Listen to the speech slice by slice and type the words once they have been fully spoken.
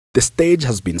The stage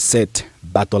has been set,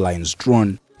 battle lines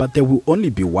drawn, but there will only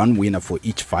be one winner for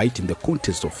each fight in the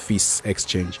contest of fists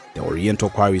exchange. The Oriental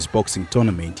Quarries boxing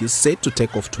tournament is set to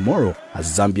take off tomorrow as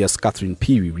Zambia's Catherin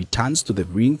Phiri returns to the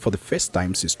ring for the first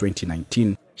time since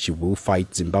 2019. She will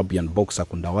fight Zimbabwean boxer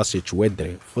Kudakwashe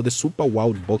Chiwendre for the Super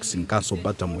World Boxing Council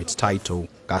bantamweight title.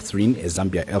 Catherin, a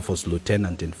Zambia Air Force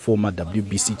lieutenant and former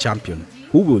WBC champion,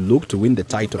 who will look to win the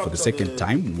title for the second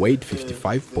time, weighed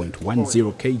 55.10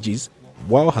 kgs,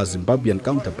 while her Zimbabwean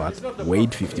counterpart weighed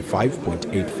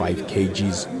 55.85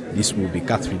 kgs. This will be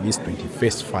Catherine's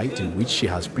 21st fight, in which she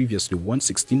has previously won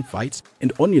 16 fights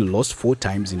and only lost 4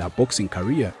 times in her boxing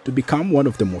career to become one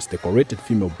of the most decorated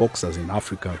female boxers in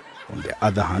Africa. On the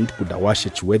other hand, Kudakwashe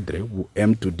Chiwendre will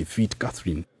aim to defeat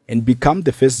Catherin and become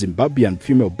the first Zimbabwean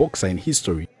female boxer in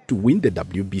history to win the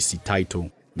WBC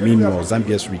title. Meanwhile,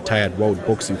 Zambia's retired world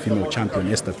boxing female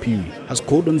champion Esther Phiri has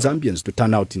called on Zambians to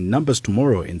turn out in numbers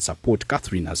tomorrow and support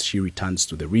Catherin as she returns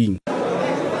to the ring.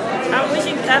 I'm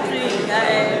wishing Catherin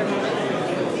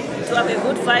to have a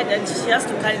good fight, and she has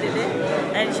to carry the day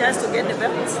and she has to get the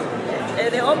belts.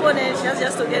 The opponent, she has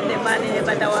just to get the money,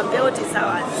 but our belt is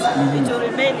ours. It will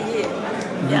remain here.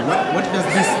 Yeah. What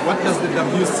does the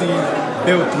WC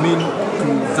belt mean to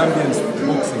Zambians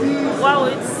boxing? Wow,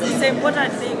 it's an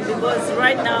important thing because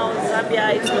right now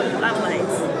Zambia is on limelight.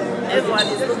 Everyone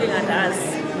is looking at us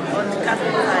on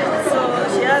Catherin side. So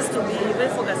she has to be very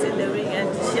focused in the ring and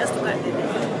she has to carry the day.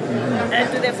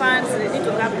 And to the fans, they need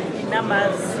to come in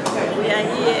numbers. We are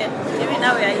here. Even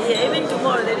now we are here. Even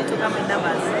tomorrow they need to come in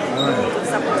numbers to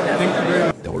support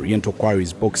us. The Oriental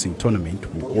Quarries boxing tournament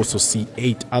will also see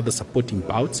 8 other supporting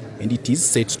bouts, and it is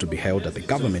set to be held at the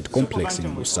government complex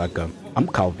in Lusaka. I'm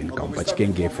Calvin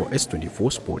Kampachikenge for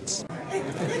S24 Sports.